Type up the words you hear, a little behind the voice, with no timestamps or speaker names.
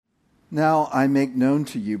Now I make known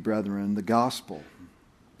to you, brethren, the gospel,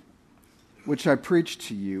 which I preached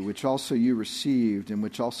to you, which also you received, in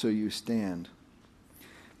which also you stand,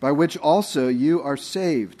 by which also you are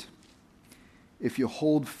saved, if you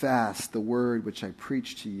hold fast the word which I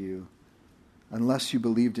preached to you, unless you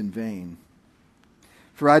believed in vain.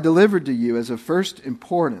 For I delivered to you as of first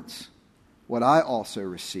importance what I also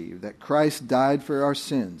received, that Christ died for our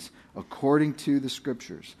sins, according to the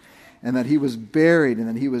Scriptures, and that he was buried, and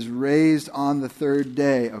that he was raised on the third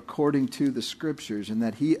day, according to the Scriptures, and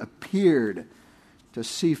that he appeared to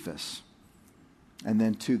Cephas, and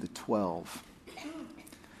then to the 12.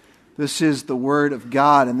 This is the Word of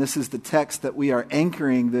God, and this is the text that we are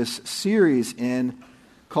anchoring this series in,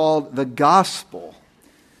 called the Gospel.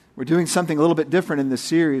 We're doing something a little bit different in this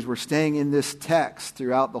series. We're staying in this text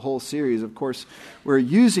throughout the whole series. Of course, we're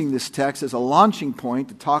using this text as a launching point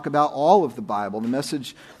to talk about all of the Bible. The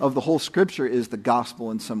message of the whole Scripture is the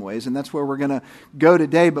gospel in some ways, and that's where we're going to go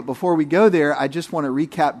today. But before we go there, I just want to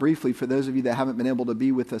recap briefly for those of you that haven't been able to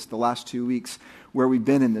be with us the last 2 weeks where we've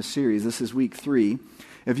been in this series. This is week 3.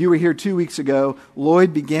 If you were here 2 weeks ago,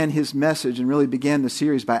 Lloyd began his message and really began the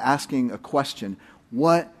series by asking a question: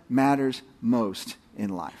 what matters most in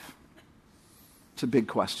life? It's a big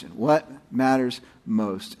question. What matters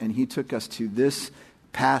most? And he took us to this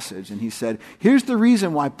passage and he said, here's the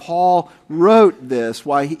reason why Paul wrote this,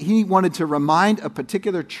 why he wanted to remind a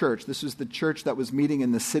particular church. This is the church that was meeting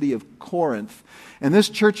in the city of Corinth. And this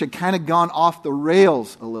church had kind of gone off the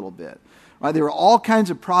rails a little bit. Right? There were all kinds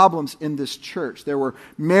of problems in this church. There were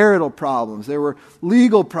marital problems. There were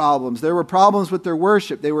legal problems. There were problems with their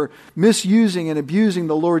worship. They were misusing and abusing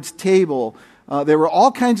the Lord's table. There were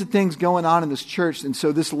all kinds of things going on in this church. And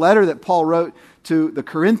so this letter that Paul wrote to the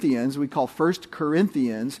Corinthians, we call 1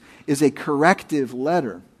 Corinthians, is a corrective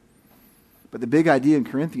letter. But the big idea in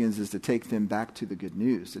Corinthians is to take them back to the good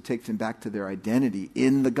news, to take them back to their identity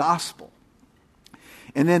in the gospel.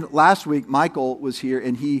 And then last week, Michael was here,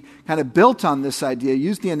 and he kind of built on this idea,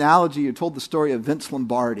 used the analogy, he told the story of Vince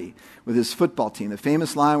Lombardi with his football team. The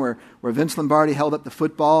famous line where Vince Lombardi held up the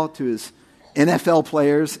football to his NFL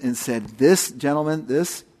players and said, this, gentlemen,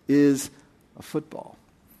 this is a football.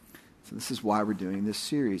 So this is why we're doing this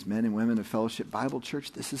series, Men and Women of Fellowship Bible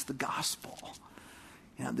Church. This is the gospel.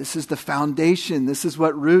 You know, this is the foundation. This is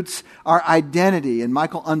what roots our identity. And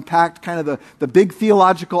Michael unpacked kind of the big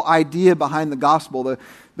theological idea behind the gospel,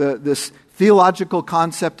 this theological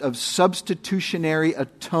concept of substitutionary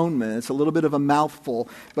atonement. It's a little bit of a mouthful,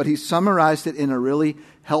 but he summarized it in a really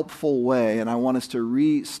helpful way. And I want us to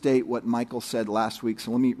restate what Michael said last week.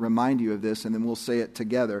 So let me remind you of this, and then we'll say it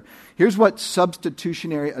together. Here's what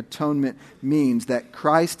substitutionary atonement means: that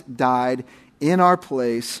Christ died in our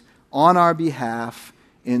place, on our behalf,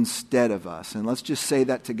 instead of us. And let's just say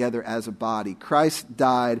that together as a body. Christ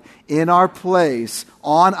died in our place,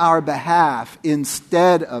 on our behalf,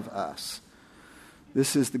 instead of us.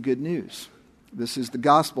 This is the good news. This is the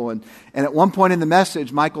gospel. And at one point in the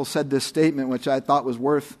message, Michael said this statement, which I thought was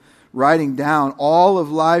worth writing down: all of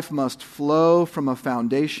life must flow from a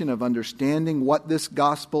foundation of understanding what this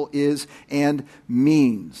gospel is and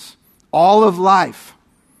means. All of life.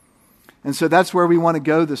 And so that's where we want to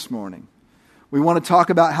go this morning. We want to talk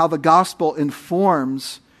about how the gospel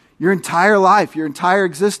informs your entire life, your entire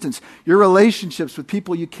existence, your relationships with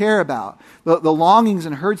people you care about, the longings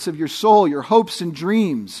and hurts of your soul, your hopes and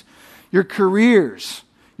dreams, your careers,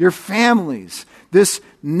 your families. This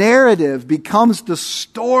narrative becomes the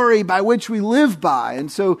story by which we live by. And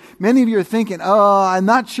so many of you are thinking, oh, I'm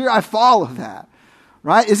not sure I follow that.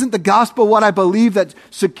 Right? Isn't the gospel what I believe that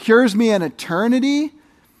secures me an eternity?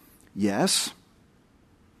 Yes.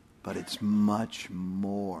 But it's much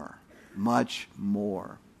more. Much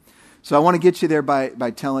more. So I want to get you there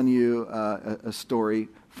by telling you a story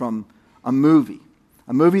from a movie.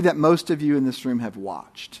 A movie that most of you in this room have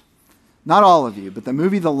watched. Not all of you, but the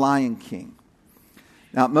movie The Lion King.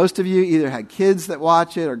 Now, most of you either had kids that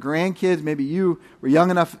watch it or grandkids. Maybe you were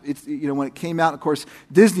young enough, when it came out. Of course,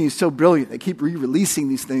 Disney is so brilliant. They keep re-releasing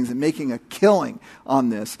these things and making a killing on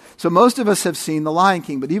this. So most of us have seen The Lion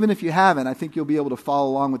King. But even if you haven't, I think you'll be able to follow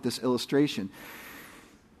along with this illustration.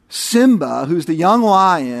 Simba, who's the young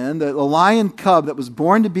lion, the lion cub that was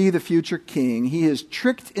born to be the future king, he is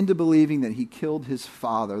tricked into believing that he killed his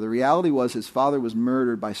father. The reality was his father was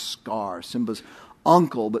murdered by Scar, Simba's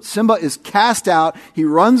uncle. But Simba is cast out. He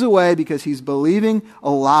runs away because he's believing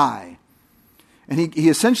a lie. And he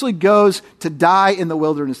essentially goes to die in the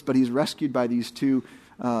wilderness, but he's rescued by these two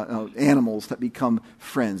animals that become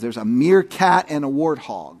friends. There's a meerkat and a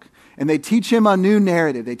warthog. and they teach him a new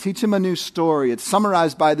narrative. They teach him a new story. It's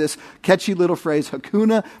summarized by this catchy little phrase,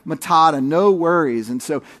 Hakuna Matata, no worries. And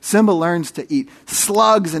so Simba learns to eat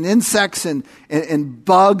slugs and insects and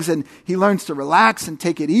bugs, and he learns to relax and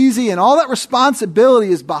take it easy, and all that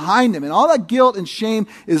responsibility is behind him, and all that guilt and shame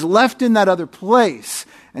is left in that other place,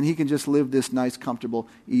 and he can just live this nice, comfortable,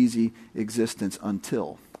 easy existence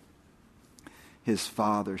until his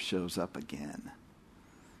father shows up again.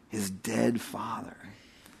 His dead father,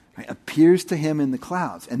 right, appears to him in the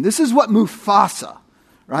clouds. And this is what Mufasa,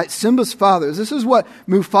 right, Simba's father, this is what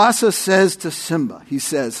Mufasa says to Simba. He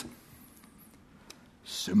says,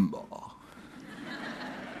 Simba.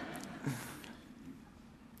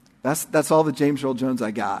 That's all the James Earl Jones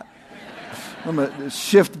I got. I'm going to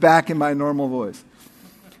shift back in my normal voice.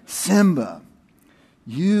 Simba,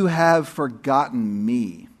 you have forgotten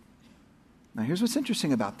me. Now, here's what's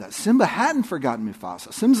interesting about that. Simba hadn't forgotten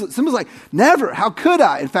Mufasa. Simba's like, never. How could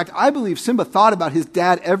I? In fact, I believe Simba thought about his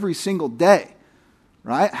dad every single day.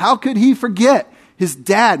 Right? How could he forget his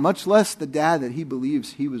dad, much less the dad that he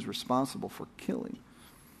believes he was responsible for killing?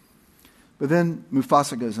 But then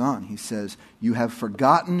Mufasa goes on. He says, you have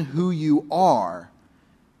forgotten who you are,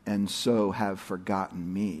 and so have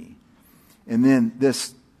forgotten me. And then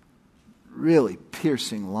this really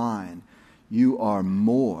piercing line, you are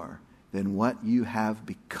more than what you have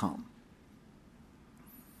become.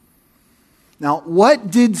 Now,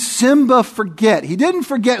 what did Simba forget? He didn't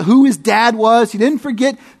forget who his dad was. He didn't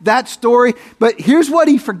forget that story. But here's what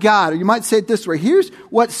he forgot, or you might say it this way. Here's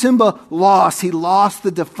what Simba lost. He lost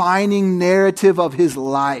the defining narrative of his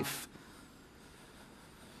life.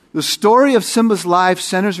 The story of Simba's life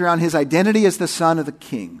centers around his identity as the son of the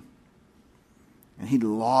king. And he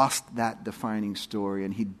lost that defining story,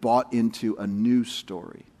 and he bought into a new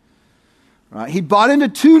story. Right? He bought into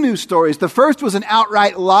two new stories. The first was an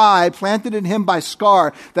outright lie planted in him by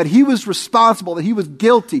Scar, that he was responsible, that he was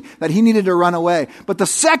guilty, that he needed to run away. But the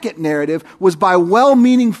second narrative was by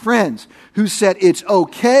well-meaning friends who said it's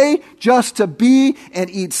okay just to be and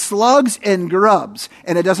eat slugs and grubs,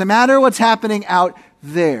 and it doesn't matter what's happening out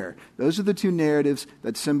there. Those are the two narratives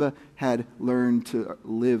that Simba had learned to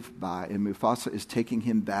live by, and Mufasa is taking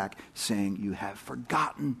him back, saying, you have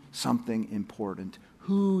forgotten something important,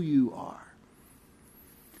 who you are.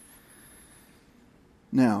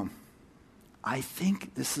 Now, I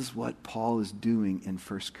think this is what Paul is doing in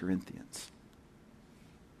 1 Corinthians.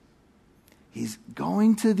 He's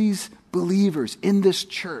going to these believers in this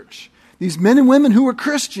church, these men and women who are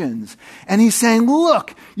Christians, and he's saying,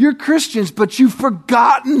 look, you're Christians, but you've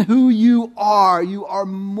forgotten who you are. You are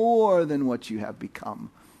more than what you have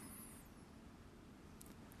become.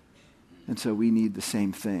 And so we need the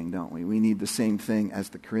same thing, don't we? We need the same thing as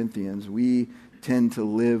the Corinthians. We tend to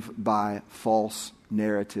live by false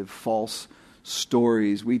narrative, false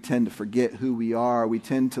stories. We tend to forget who we are. We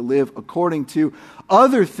tend to live according to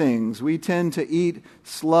other things. We tend to eat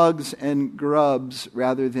slugs and grubs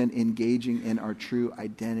rather than engaging in our true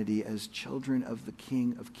identity as children of the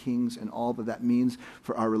King of Kings and all that means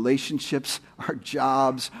for our relationships, our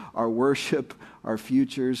jobs, our worship, our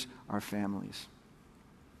futures, our families.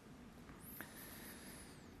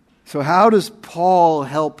 So how does Paul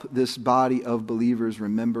help this body of believers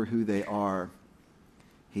remember who they are?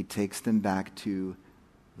 He takes them back to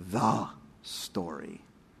the story,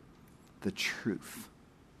 the truth.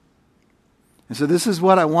 And so this is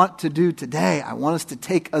what I want to do today. I want us to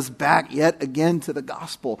take us back yet again to the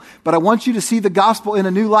gospel. But I want you to see the gospel in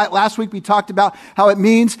a new light. Last week we talked about how it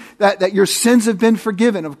means that your sins have been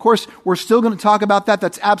forgiven. Of course, we're still going to talk about that.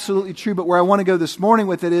 That's absolutely true. But where I want to go this morning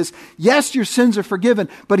with it is, yes, your sins are forgiven.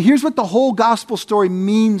 But here's what the whole gospel story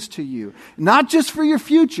means to you. Not just for your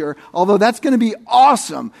future, although that's going to be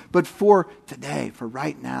awesome, but for today, for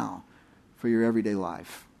right now, for your everyday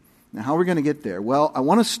life. Now, how are we going to get there? Well, I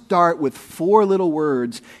want to start with 4 little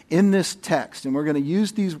words in this text, and we're going to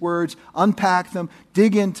use these words, unpack them,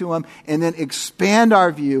 dig into them, and then expand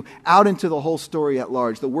our view out into the whole story at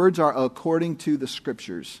large. The words are according to the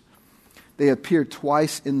Scriptures. They appear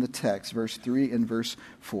twice in the text, verse 3 and verse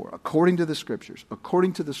 4. According to the Scriptures.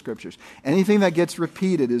 According to the Scriptures. Anything that gets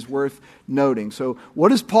repeated is worth noting. So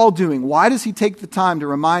what is Paul doing? Why does he take the time to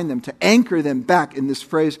remind them, to anchor them back in this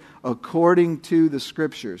phrase, according to the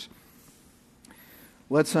Scriptures?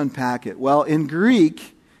 Let's unpack it. Well, in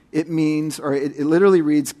Greek, it means, or it literally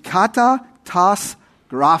reads, kata tas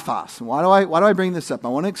graphos. Why do I bring this up? I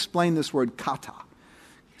want to explain this word kata.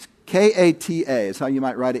 K-A-T-A is how you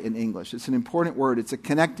might write it in English. It's an important word. It's a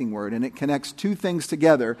connecting word, and it connects two things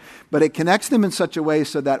together, but it connects them in such a way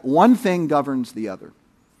so that one thing governs the other.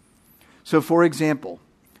 So, for example,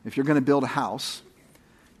 if you're going to build a house,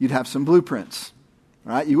 you'd have some blueprints,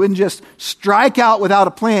 Right? You wouldn't just strike out without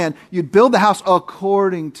a plan. You'd build the house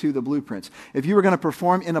according to the blueprints. If you were going to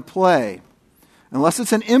perform in a play, unless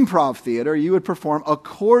it's an improv theater, you would perform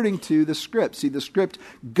according to the script. See, the script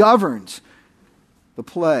governs the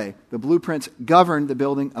play. The blueprints govern the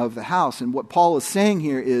building of the house. And what Paul is saying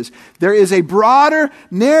here is there is a broader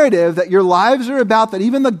narrative that your lives are about that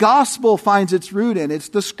even the gospel finds its root in. It's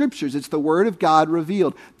the scriptures. It's the word of God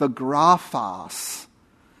revealed. The graphos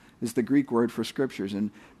is the Greek word for scriptures.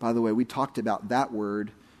 And by the way, we talked about that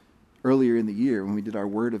word earlier in the year when we did our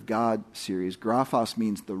Word of God series. Graphos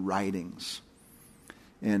means the writings.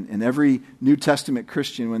 And every New Testament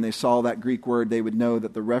Christian, when they saw that Greek word, they would know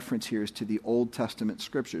that the reference here is to the Old Testament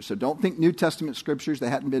scriptures. So don't think New Testament scriptures,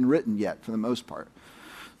 they hadn't been written yet for the most part.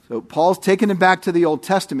 So Paul's taking it back to the Old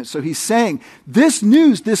Testament. So he's saying this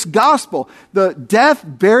news, this gospel, the death,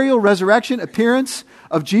 burial, resurrection, appearance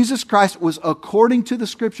of Jesus Christ was according to the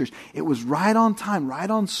scriptures. It was right on time,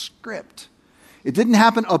 right on script. It didn't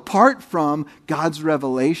happen apart from God's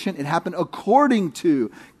revelation. It happened according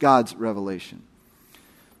to God's revelation.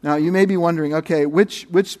 Now, you may be wondering, okay, which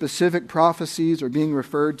specific prophecies are being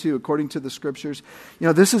referred to according to the scriptures? You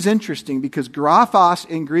know, this is interesting because graphos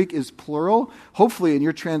in Greek is plural. Hopefully in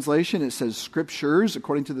your translation it says scriptures,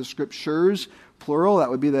 according to the scriptures, plural. That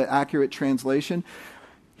would be the accurate translation.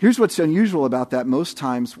 Here's what's unusual about that. Most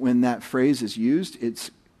times when that phrase is used, it's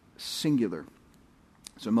singular.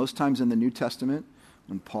 So most times in the New Testament,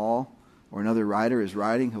 when Paul or another writer is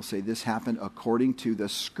writing, he'll say this happened according to the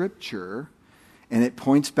scripture. And it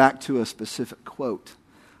points back to a specific quote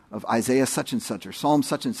of Isaiah such and such, or Psalm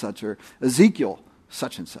such and such, or Ezekiel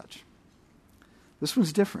such and such. This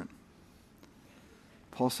one's different.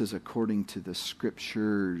 Paul says according to the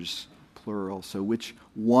scriptures, plural. So which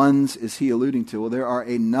ones is he alluding to? Well, there are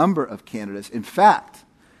a number of candidates. In fact,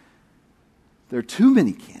 there are too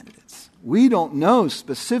many candidates. We don't know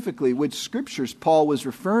specifically which scriptures Paul was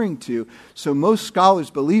referring to, so most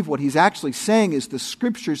scholars believe what he's actually saying is the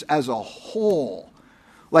scriptures as a whole.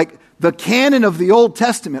 Like the canon of the Old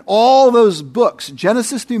Testament, all those books,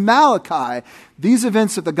 Genesis through Malachi, these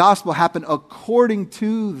events of the gospel happen according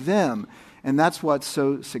to them, and that's what's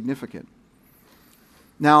so significant.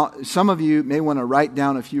 Now, some of you may want to write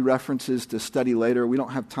down a few references to study later. We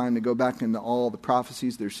don't have time to go back into all the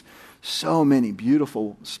prophecies. There's so many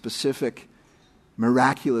beautiful, specific,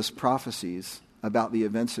 miraculous prophecies about the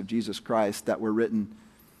events of Jesus Christ that were written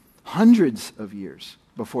hundreds of years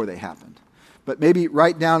before they happened. But maybe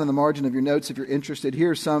write down in the margin of your notes if you're interested.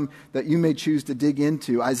 Here are some that you may choose to dig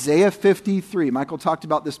into. Isaiah 53. Michael talked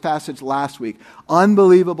about this passage last week.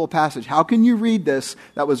 Unbelievable passage. How can you read this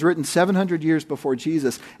that was written 700 years before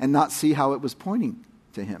Jesus and not see how it was pointing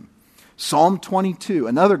to him? Psalm 22,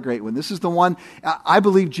 another great one. This is the one, I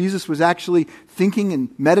believe Jesus was actually thinking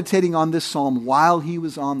and meditating on this psalm while he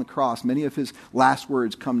was on the cross. Many of his last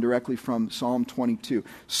words come directly from Psalm 22.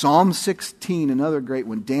 Psalm 16, another great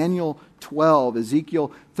one. Daniel 12,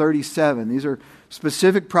 Ezekiel 37. These are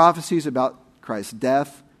specific prophecies about Christ's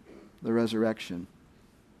death, the resurrection.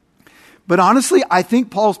 But honestly, I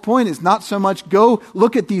think Paul's point is not so much go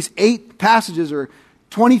look at these 8 passages or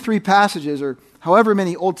 23 passages or however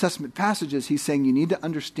many Old Testament passages. He's saying you need to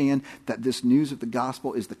understand that this news of the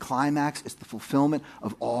gospel is the climax, it's the fulfillment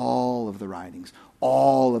of all of the writings,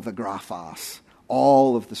 all of the graphos,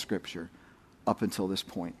 all of the scripture up until this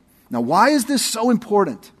point. Now, why is this so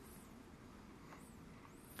important?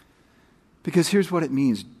 Because here's what it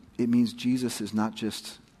means. It means Jesus is not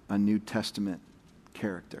just a New Testament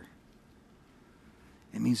character.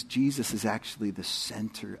 It means Jesus is actually the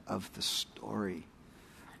center of the story.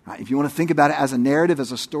 Right? If you want to think about it as a narrative,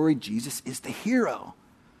 as a story, Jesus is the hero.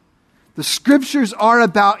 The scriptures are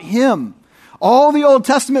about him. All the Old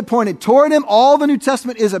Testament pointed toward him. All the New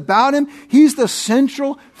Testament is about him. He's the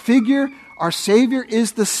central figure. Our Savior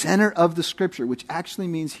is the center of the scripture, which actually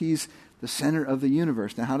means he's the center of the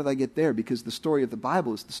universe. Now, how did I get there? Because the story of the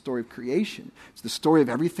Bible is the story of creation. It's the story of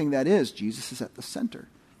everything that is. Jesus is at the center.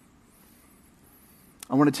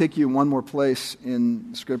 I want to take you one more place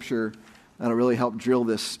in Scripture that'll really help drill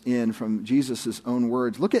this in from Jesus' own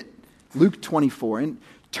words. Look at Luke 24, and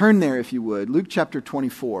turn there if you would. Luke chapter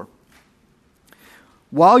 24.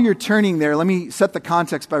 While you're turning there, let me set the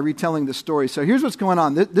context by retelling the story. So here's what's going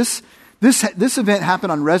on. This event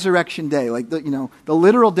happened on Resurrection Day, like the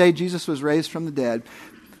literal day Jesus was raised from the dead.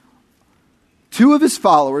 2 of his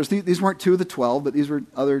followers, these weren't 2 of the 12, but these were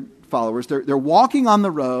other followers. They're walking on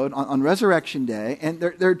the road on Resurrection Day, and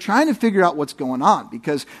they're trying to figure out what's going on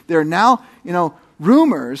because there are now,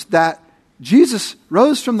 rumors that Jesus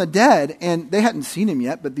rose from the dead, and they hadn't seen him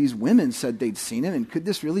yet, but these women said they'd seen him, and could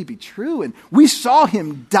this really be true? And we saw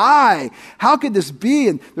him die. How could this be?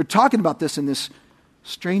 And they're talking about this, and this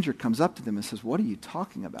stranger comes up to them and says, what are you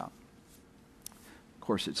talking about? Of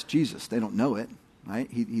course, it's Jesus. They don't know it, right?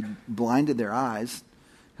 He blinded their eyes.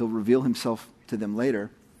 He'll reveal himself to them later.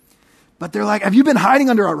 But they're like, have you been hiding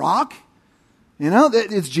under a rock? You know,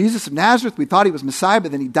 it's Jesus of Nazareth. We thought he was Messiah,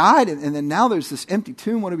 but then he died. And then now there's this empty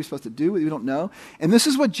tomb. What are we supposed to do? We don't know. And this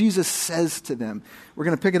is what Jesus says to them. We're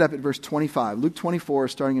going to pick it up at verse 25. Luke 24,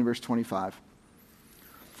 starting in verse 25.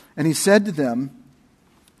 And he said to them,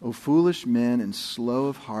 O foolish men and slow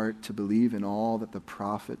of heart to believe in all that the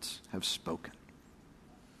prophets have spoken.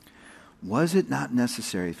 Was it not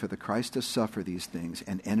necessary for the Christ to suffer these things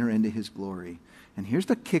and enter into his glory? And here's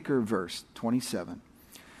the kicker verse, 27.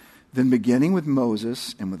 Then beginning with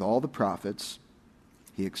Moses and with all the prophets,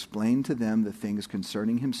 he explained to them the things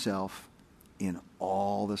concerning himself in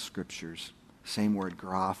all the scriptures. Same word,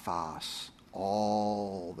 graphos,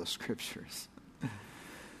 all the scriptures.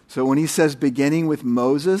 So when he says beginning with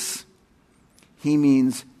Moses, he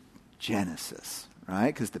means Genesis,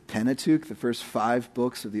 right? Because the Pentateuch, the first 5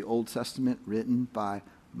 books of the Old Testament written by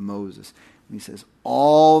Moses. When he says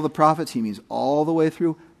all the prophets, he means all the way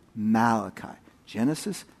through Malachi.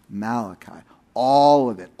 Genesis, Malachi, all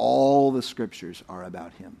of it, all the scriptures are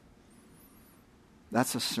about him.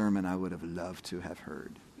 That's a sermon I would have loved to have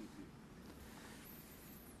heard.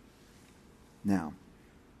 Now,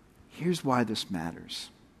 here's why this matters.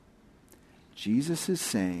 Jesus is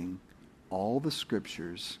saying all the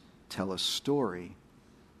scriptures tell a story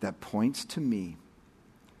that points to me.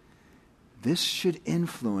 This should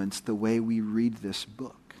influence the way we read this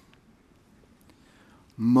book.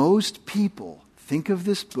 Most people think of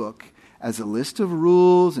this book as a list of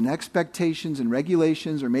rules and expectations and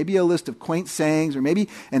regulations, or maybe a list of quaint sayings, or maybe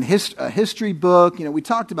a history book. You know, we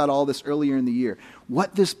talked about all this earlier in the year.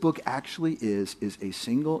 What this book actually is a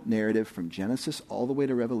single narrative from Genesis all the way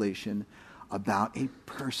to Revelation about a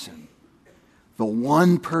person, the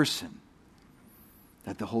one person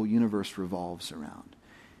that the whole universe revolves around.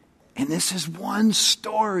 And this is one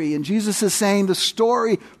story. And Jesus is saying the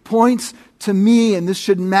story points to me, and this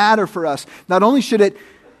should matter for us. Not only should it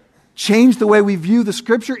change the way we view the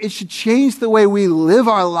scripture, it should change the way we live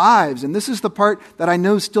our lives. And this is the part that I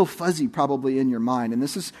know is still fuzzy probably in your mind. And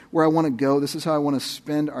this is where I want to go. This is how I want to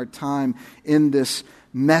spend our time in this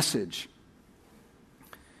message.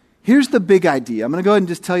 Here's the big idea. I'm going to go ahead and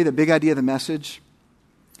just tell you the big idea of the message.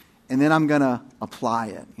 And then I'm going to apply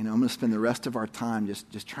it. You know, I'm going to spend the rest of our time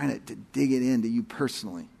just trying to dig it into you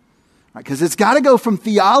personally. Because it's got to go from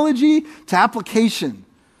theology to application.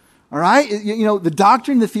 All right? You know, the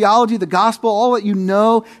doctrine, the theology, the gospel, all that you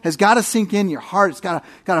know has got to sink in your heart. It's got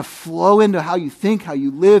to flow into how you think, how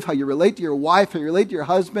you live, how you relate to your wife, how you relate to your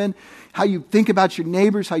husband, how you think about your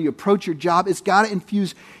neighbors, how you approach your job. It's got to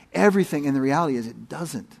infuse everything. And the reality is it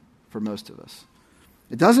doesn't for most of us.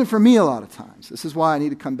 It doesn't for me a lot of times. This is why I need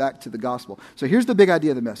to come back to the gospel. So here's the big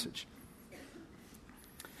idea of the message.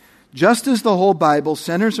 Just as the whole Bible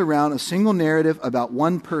centers around a single narrative about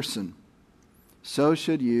one person, so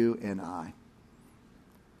should you and I.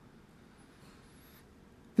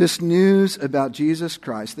 This news about Jesus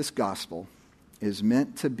Christ, this gospel, is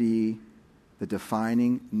meant to be the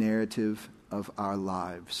defining narrative of our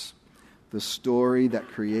lives. The story that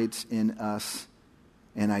creates in us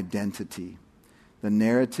an identity. The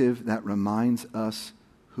narrative that reminds us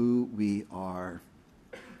who we are.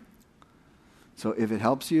 So if it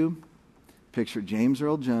helps you, picture James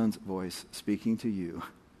Earl Jones' voice speaking to you.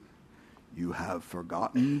 You have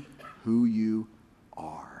forgotten who you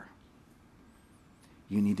are.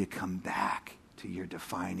 You need to come back to your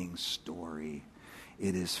defining story.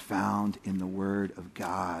 It is found in the Word of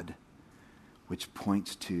God, which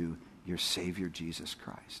points to your Savior, Jesus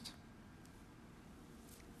Christ.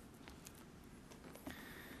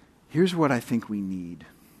 Here's what I think we need.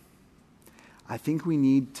 I think we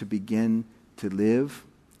need to begin to live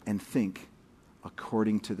and think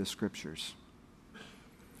according to the Scriptures.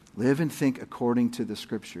 Live and think according to the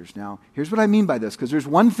Scriptures. Now, here's what I mean by this, because there's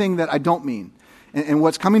one thing that I don't mean. And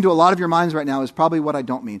what's coming to a lot of your minds right now is probably what I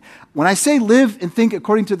don't mean. When I say live and think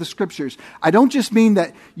according to the Scriptures, I don't just mean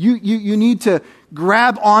that you need to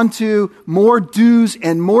grab onto more do's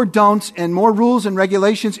and more don'ts and more rules and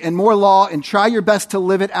regulations and more law and try your best to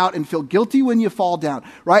live it out and feel guilty when you fall down,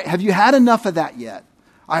 right? Have you had enough of that yet?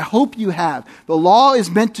 I hope you have. The law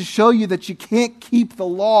is meant to show you that you can't keep the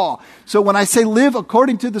law. So when I say live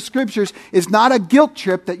according to the Scriptures, it's not a guilt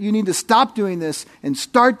trip that you need to stop doing this and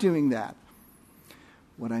start doing that.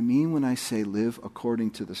 What I mean when I say live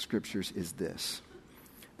according to the Scriptures is this,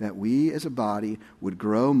 that we as a body would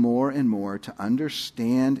grow more and more to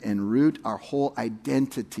understand and root our whole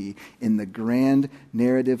identity in the grand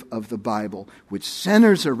narrative of the Bible, which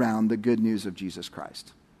centers around the good news of Jesus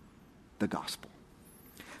Christ, the gospel.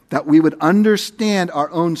 That we would understand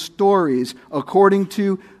our own stories according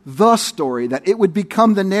to the story, that it would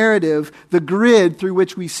become the narrative, the grid through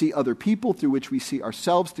which we see other people, through which we see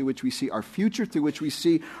ourselves, through which we see our future, through which we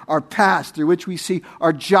see our past, through which we see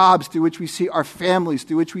our jobs, through which we see our families,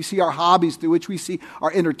 through which we see our hobbies, through which we see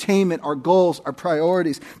our entertainment, our goals, our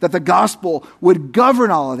priorities, that the gospel would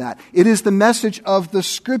govern all of that. It is the message of the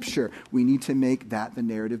Scripture. We need to make that the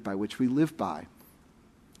narrative by which we live by.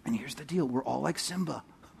 And here's the deal. We're all like Simba.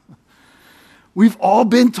 We've all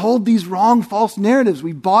been told these wrong, false narratives.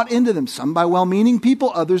 We've bought into them, some by well-meaning people,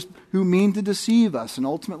 others who mean to deceive us, and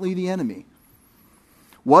ultimately the enemy.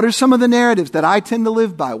 What are some of the narratives that I tend to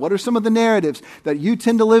live by? What are some of the narratives that you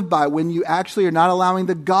tend to live by when you actually are not allowing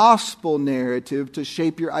the gospel narrative to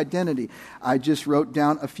shape your identity? I just wrote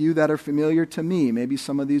down a few that are familiar to me. Maybe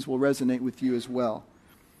some of these will resonate with you as well.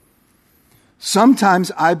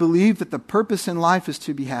 Sometimes I believe that the purpose in life is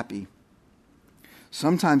to be happy.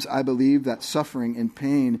 Sometimes I believe that suffering and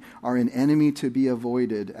pain are an enemy to be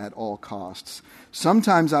avoided at all costs.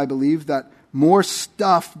 Sometimes I believe that more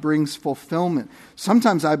stuff brings fulfillment.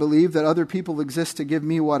 Sometimes I believe that other people exist to give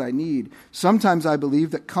me what I need. Sometimes I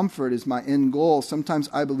believe that comfort is my end goal. Sometimes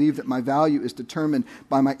I believe that my value is determined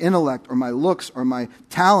by my intellect or my looks or my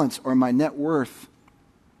talents or my net worth.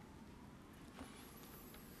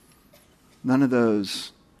 None of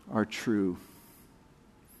those are true.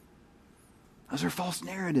 Those are false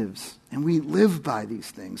narratives, and we live by these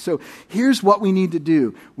things. So here's what we need to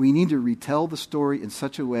do. We need to retell the story in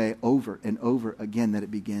such a way over and over again that it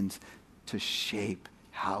begins to shape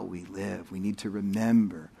how we live. We need to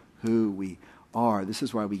remember who we are. This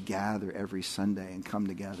is why we gather every Sunday and come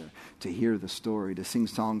together to hear the story, to sing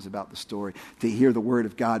songs about the story, to hear the Word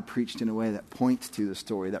of God preached in a way that points to the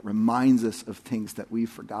story, that reminds us of things that we've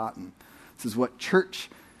forgotten. This is what church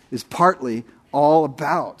is partly all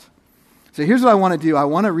about. So here's what I want to do. I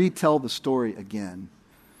want to retell the story again,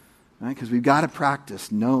 right? Because we've got to practice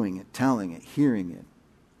knowing it, telling it, hearing it.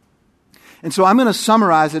 And so I'm going to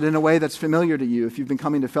summarize it in a way that's familiar to you if you've been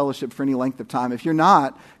coming to fellowship for any length of time. If you're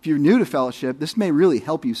not, if you're new to fellowship, this may really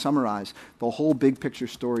help you summarize the whole big picture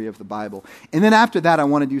story of the Bible. And then after that, I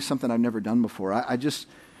want to do something I've never done before. I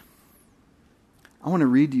want to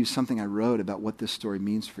read to you something I wrote about what this story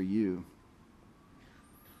means for you.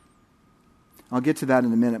 I'll get to that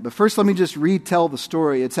in a minute. But first, let me just retell the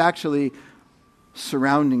story. It's actually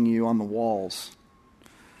surrounding you on the walls.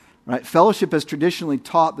 Right? Fellowship has traditionally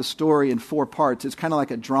taught the story in 4 parts. It's kind of like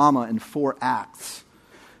a drama in 4 acts.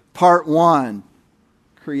 Part 1,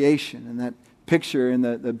 creation. And that picture in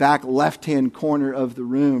the back left-hand corner of the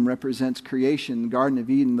room represents creation, the Garden of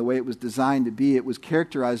Eden, the way it was designed to be. It was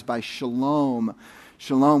characterized by shalom.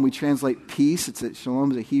 Shalom, we translate peace. Shalom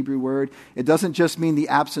is a Hebrew word. It doesn't just mean the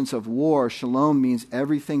absence of war. Shalom means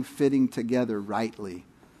everything fitting together rightly.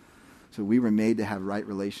 So we were made to have right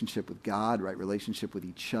relationship with God, right relationship with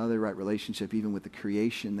each other, right relationship even with the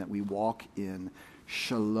creation that we walk in.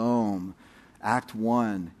 Shalom. Act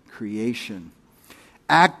 1, creation.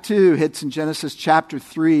 Act 2 hits in Genesis chapter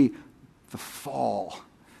 3, the fall.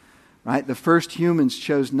 Right? The first humans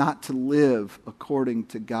chose not to live according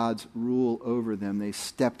to God's rule over them. They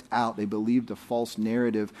stepped out. They believed a false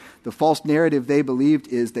narrative. The false narrative they believed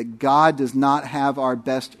is that God does not have our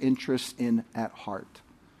best interests at heart.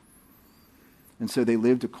 And so they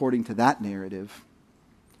lived according to that narrative,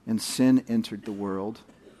 and sin entered the world.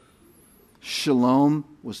 Shalom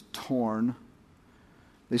was torn.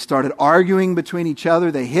 They started arguing between each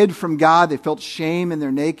other. They hid from God. They felt shame in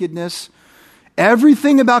their nakedness.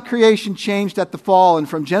 Everything about creation changed at the fall, and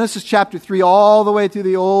from Genesis chapter 3 all the way through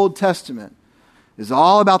the Old Testament is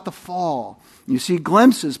all about the fall. You see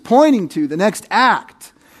glimpses pointing to the next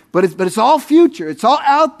act, but it's all future. It's all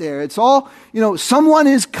out there. It's all, someone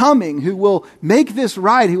is coming who will make this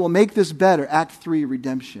right, who will make this better. Act 3,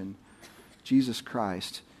 redemption. Jesus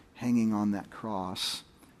Christ hanging on that cross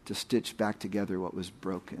to stitch back together what was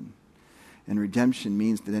broken. And redemption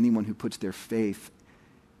means that anyone who puts their faith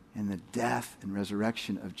in the death and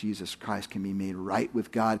resurrection of Jesus Christ can be made right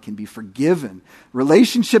with God, can be forgiven.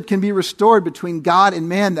 Relationship can be restored between God and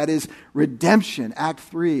man. That is redemption, Act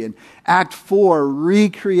 3. And Act 4,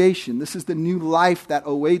 recreation. This is the new life that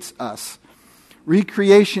awaits us.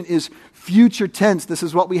 Recreation is future tense. This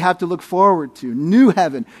is what we have to look forward to. New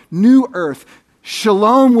heaven, new earth.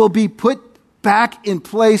 Shalom will be put back in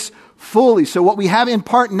place fully. So what we have in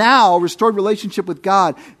part now, restored relationship with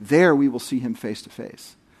God, there we will see Him face to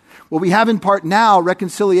face. What we have in part now,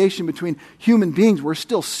 reconciliation between human beings, we're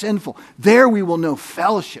still sinful. There we will know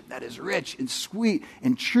fellowship that is rich and sweet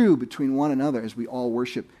and true between one another as we all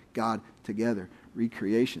worship God together.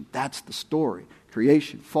 Recreation, that's the story.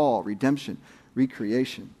 Creation, fall, redemption,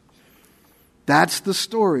 recreation. That's the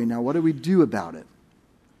story. Now, what do we do about it?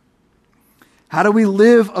 How do we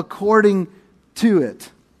live according to it?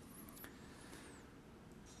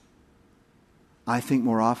 I think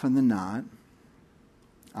more often than not,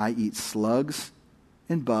 I eat slugs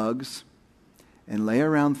and bugs and lay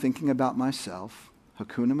around thinking about myself,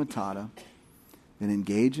 Hakuna Matata, and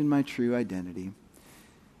engage in my true identity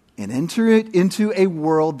and enter it into a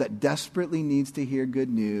world that desperately needs to hear good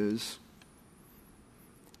news.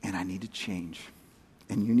 And I need to change.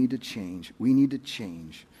 And you need to change. We need to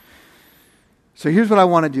change. So here's what I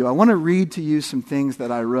want to do. I want to read to you some things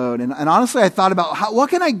that I wrote. And honestly, I thought about what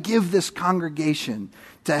can I give this congregation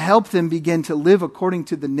to help them begin to live according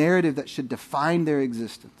to the narrative that should define their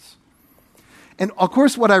existence. And of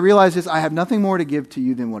course, what I realize is I have nothing more to give to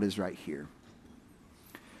you than what is right here.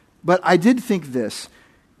 But I did think this.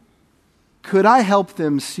 Could I help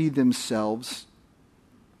them see themselves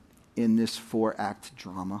in this 4-act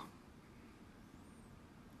drama?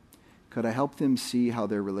 Could I help them see how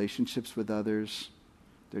their relationships with others,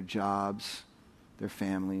 their jobs, their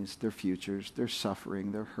families, their futures, their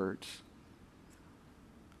suffering, their hurts,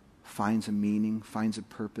 finds a meaning, finds a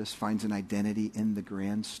purpose, finds an identity in the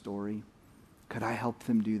grand story? Could I help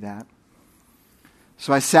them do that?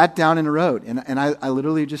 So I sat down and wrote, and I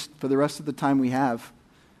literally just, for the rest of the time we have,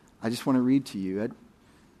 I just want to read to you.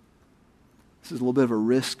 This is a little bit of a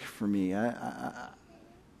risk for me. I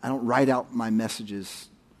don't write out my messages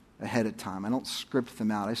ahead of time. I don't script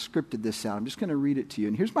them out. I scripted this out. I'm just going to read it to you.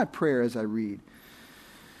 And here's my prayer as I read.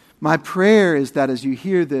 My prayer is that as you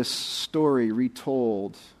hear this story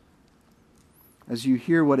retold, as you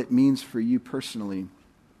hear what it means for you personally,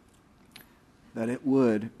 that it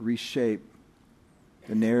would reshape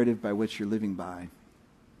the narrative by which you're living by.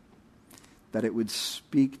 That it would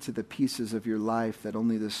speak to the pieces of your life that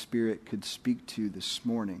only the Spirit could speak to this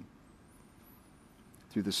morning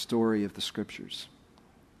through the story of the Scriptures.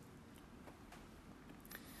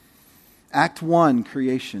 Act 1,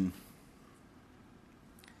 creation.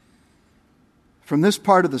 From this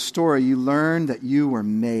part of the story, you learn that you were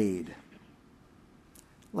made.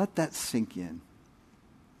 Let that sink in.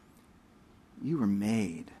 You were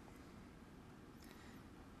made.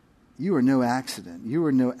 You are no accident. You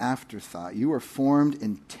are no afterthought. You are formed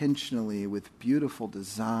intentionally with beautiful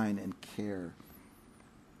design and care.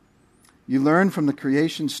 You learn from the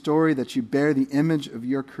creation story that you bear the image of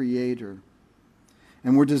your Creator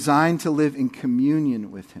and were designed to live in communion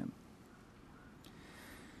with Him.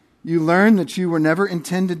 You learn that you were never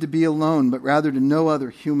intended to be alone, but rather to know other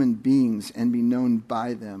human beings and be known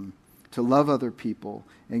by them, to love other people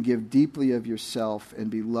and give deeply of yourself and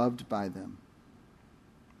be loved by them.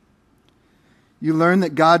 You learn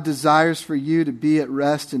that God desires for you to be at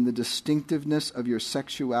rest in the distinctiveness of your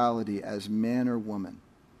sexuality as man or woman,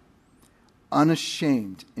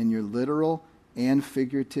 unashamed in your literal and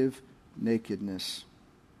figurative nakedness.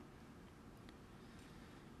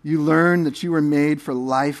 You learn that you were made for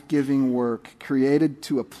life-giving work, created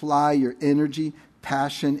to apply your energy,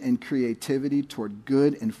 passion, and creativity toward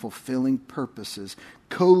good and fulfilling purposes,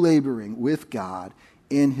 co-laboring with God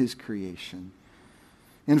in His creation.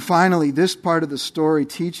 And finally, this part of the story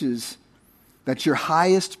teaches that your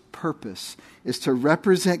highest purpose is to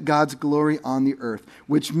represent God's glory on the earth,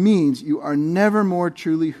 which means you are never more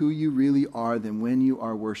truly who you really are than when you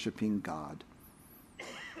are worshiping God.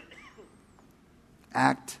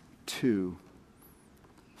 Act 2,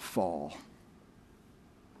 fall.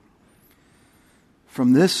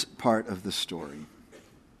 From this part of the story,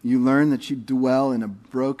 you learn that you dwell in a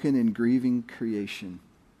broken and grieving creation.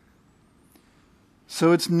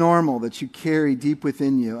 So it's normal that you carry deep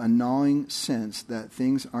within you a gnawing sense that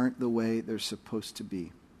things aren't the way they're supposed to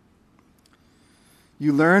be.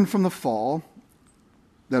 You learn from the fall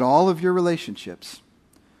that all of your relationships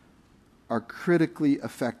are critically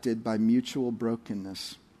affected by mutual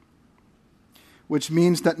brokenness, which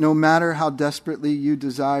means that no matter how desperately you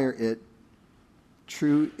desire it,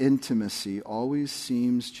 true intimacy always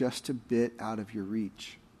seems just a bit out of your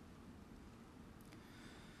reach.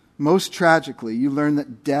 Most tragically, you learn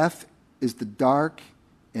that death is the dark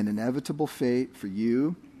and inevitable fate for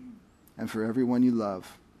you and for everyone you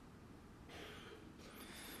love.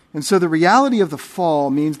 And so the reality of the fall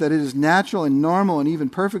means that it is natural and normal and even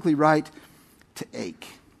perfectly right to ache,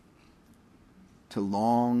 to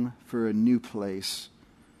long for a new place,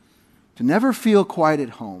 to never feel quite at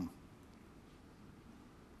home.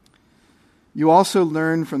 You also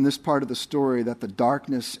learn from this part of the story that the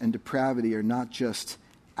darkness and depravity are not just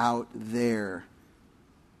out there.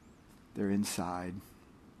 They're inside.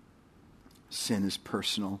 Sin is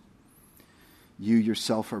personal. You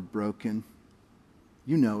yourself are broken.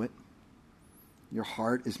 You know it. Your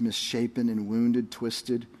heart is misshapen and wounded,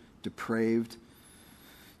 twisted, depraved.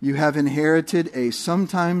 You have inherited a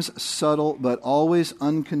sometimes subtle but always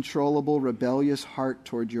uncontrollable rebellious heart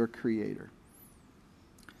toward your Creator.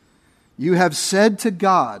 You have said to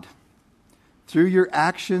God, through your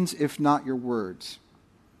actions, if not your words,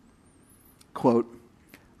 quote,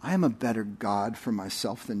 I am a better God for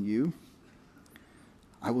myself than you.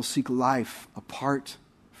 I will seek life apart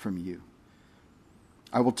from you.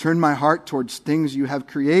 I will turn my heart towards things you have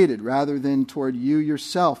created rather than toward you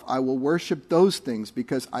yourself. I will worship those things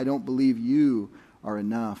because I don't believe you are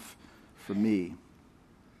enough for me.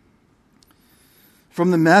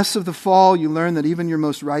 From the mess of the fall, you learn that even your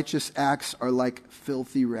most righteous acts are like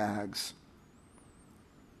filthy rags.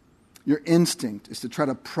 Your instinct is to try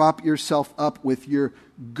to prop yourself up with your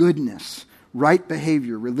goodness, right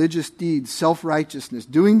behavior, religious deeds, self-righteousness,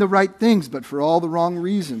 doing the right things, but for all the wrong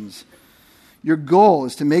reasons. Your goal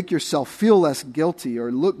is to make yourself feel less guilty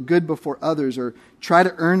or look good before others or try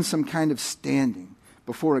to earn some kind of standing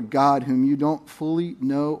before a God whom you don't fully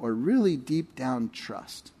know or really deep down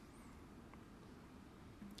trust.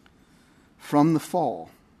 From the fall,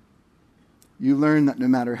 you learn that no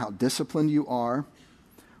matter how disciplined you are,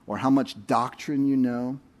 or how much doctrine you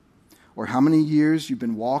know, or how many years you've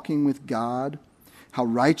been walking with God, how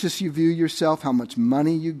righteous you view yourself, how much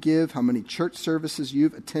money you give, how many church services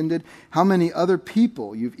you've attended, how many other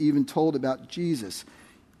people you've even told about Jesus,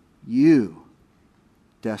 you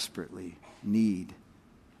desperately need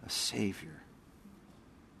a Savior.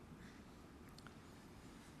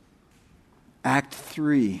 Act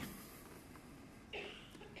 3.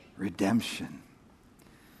 Redemption.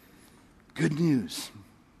 Good news.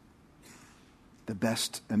 The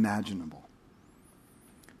best imaginable.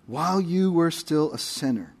 While you were still a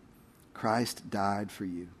sinner, Christ died for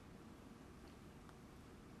you.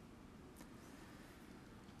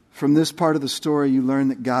 From this part of the story, you learn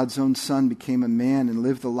that God's own Son became a man and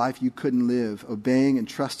lived the life you couldn't live, obeying and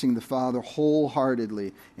trusting the Father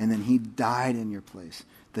wholeheartedly, and then He died in your place,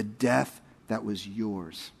 the death that was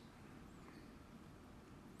yours.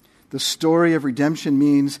 The story of redemption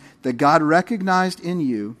means that God recognized in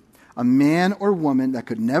you a man or woman that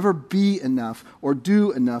could never be enough or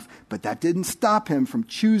do enough, but that didn't stop Him from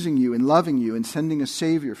choosing you and loving you and sending a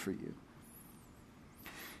Savior for you.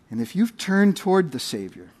 And if you've turned toward the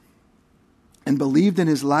Savior and believed in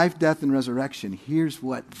His life, death, and resurrection, here's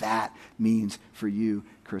what that means for you,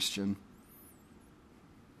 Christian.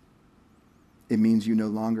 It means you no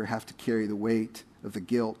longer have to carry the weight of the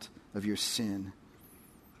guilt of your sin.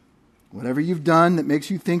 Whatever you've done that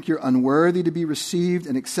makes you think you're unworthy to be received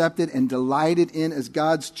and accepted and delighted in as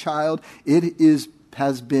God's child,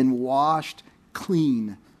 has been washed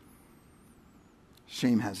clean.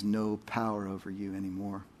 Shame has no power over you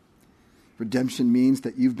anymore. Redemption means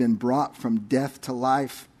that you've been brought from death to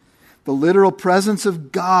life. The literal presence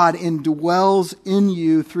of God indwells in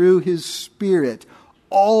you through His Spirit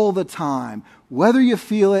all the time, whether you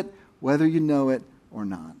feel it, whether you know it or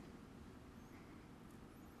not.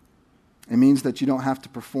 It means that you don't have to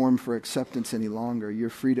perform for acceptance any longer. You're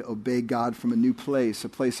free to obey God from a new place, a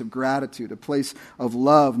place of gratitude, a place of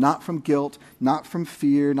love, not from guilt, not from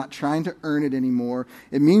fear, not trying to earn it anymore.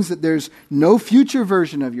 It means that there's no future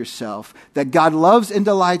version of yourself that God loves and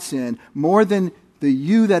delights in more than the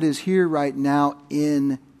you that is here right now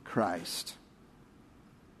in Christ.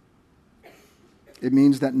 It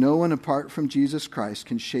means that no one apart from Jesus Christ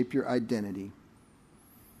can shape your identity.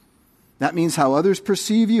 That means how others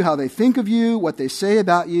perceive you, how they think of you, what they say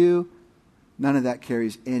about you. None of that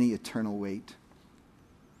carries any eternal weight.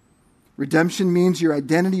 Redemption means your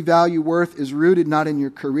identity, value, worth is rooted not in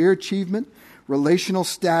your career achievement, relational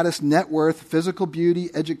status, net worth, physical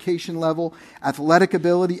beauty, education level, athletic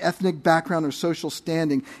ability, ethnic background, or social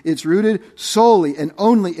standing. It's rooted solely and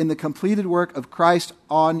only in the completed work of Christ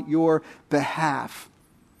on your behalf.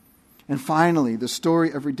 And finally, the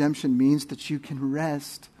story of redemption means that you can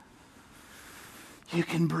rest. You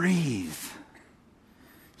can breathe.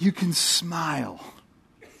 You can smile.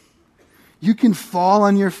 You can fall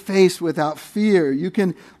on your face without fear. You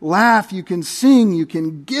can laugh. You can sing. You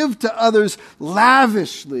can give to others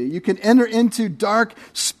lavishly. You can enter into dark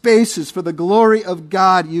spaces for the glory of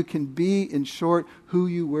God. You can be, in short, who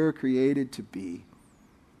you were created to be.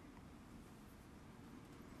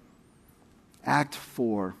 Act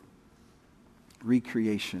 4,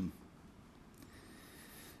 recreation.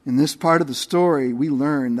 In this part of the story, we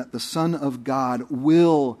learn that the Son of God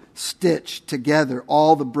will stitch together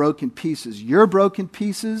all the broken pieces. Your broken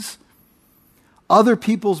pieces, other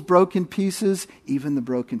people's broken pieces, even the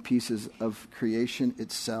broken pieces of creation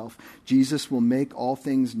itself. Jesus will make all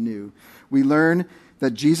things new. We learn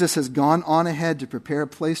that Jesus has gone on ahead to prepare a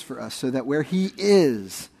place for us so that where He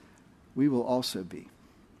is, we will also be.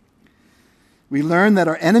 We learn that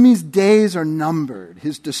our enemy's days are numbered.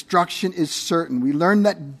 His destruction is certain. We learn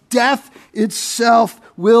that death itself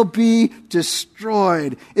will be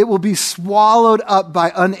destroyed. It will be swallowed up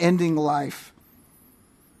by unending life.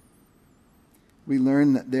 We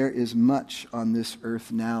learn that there is much on this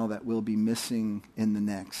earth now that will be missing in the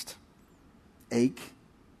next. Ache,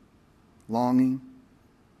 longing,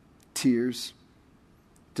 tears,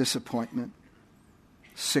 disappointment,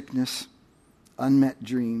 sickness, unmet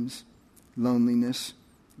dreams, loneliness,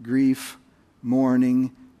 grief,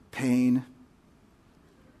 mourning, pain.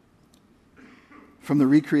 From the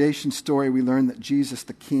recreation story, we learn that Jesus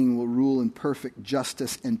the King will rule in perfect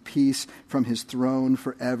justice and peace from His throne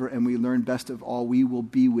forever. And we learn, best of all, we will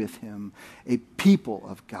be with Him, a people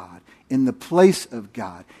of God, in the place of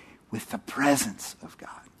God, with the presence of God.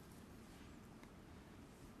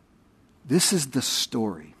 This is the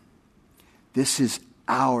story. This is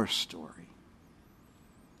our story.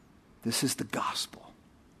 This is the gospel.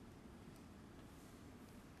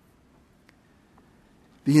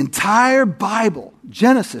 The entire Bible,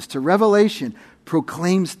 Genesis to Revelation,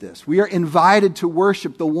 proclaims this. We are invited to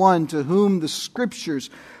worship the one to whom the Scriptures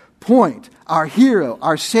point, our hero,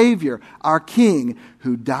 our Savior, our King,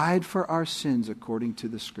 who died for our sins according to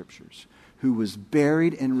the Scriptures, who was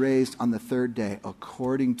buried and raised on the third day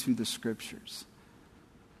according to the Scriptures,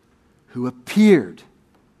 who appeared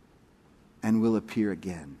and will appear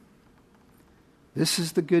again. This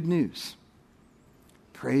is the good news.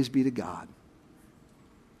 Praise be to God.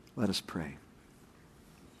 Let us pray.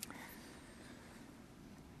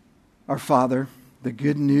 Our Father, the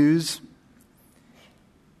good news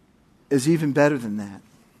is even better than that.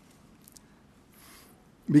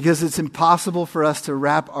 Because it's impossible for us to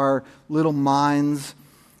wrap our little minds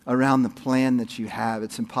around the plan that you have.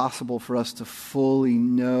 It's impossible for us to fully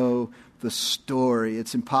know the story.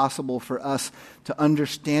 It's impossible for us to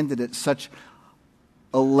understand it at such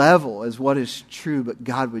a level as what is true. But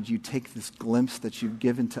God, would you take this glimpse that you've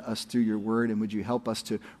given to us through your word, and would you help us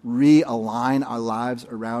to realign our lives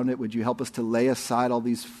around it? Would you help us to lay aside all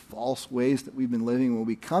these false ways that we've been living? Will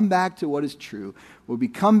we come back to what is true? Will we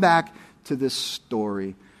come back to this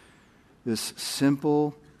story, this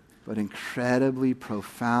simple but incredibly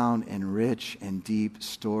profound and rich and deep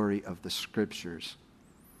story of the Scriptures,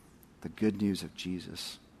 the good news of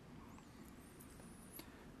Jesus?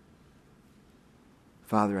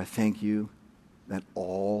 Father, I thank you that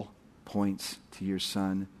all points to your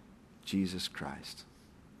Son, Jesus Christ.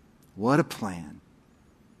 What a plan.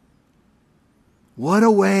 What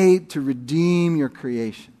a way to redeem your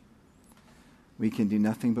creation. We can do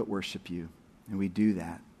nothing but worship you, and we do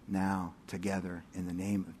that now together in the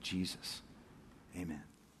name of Jesus. Amen.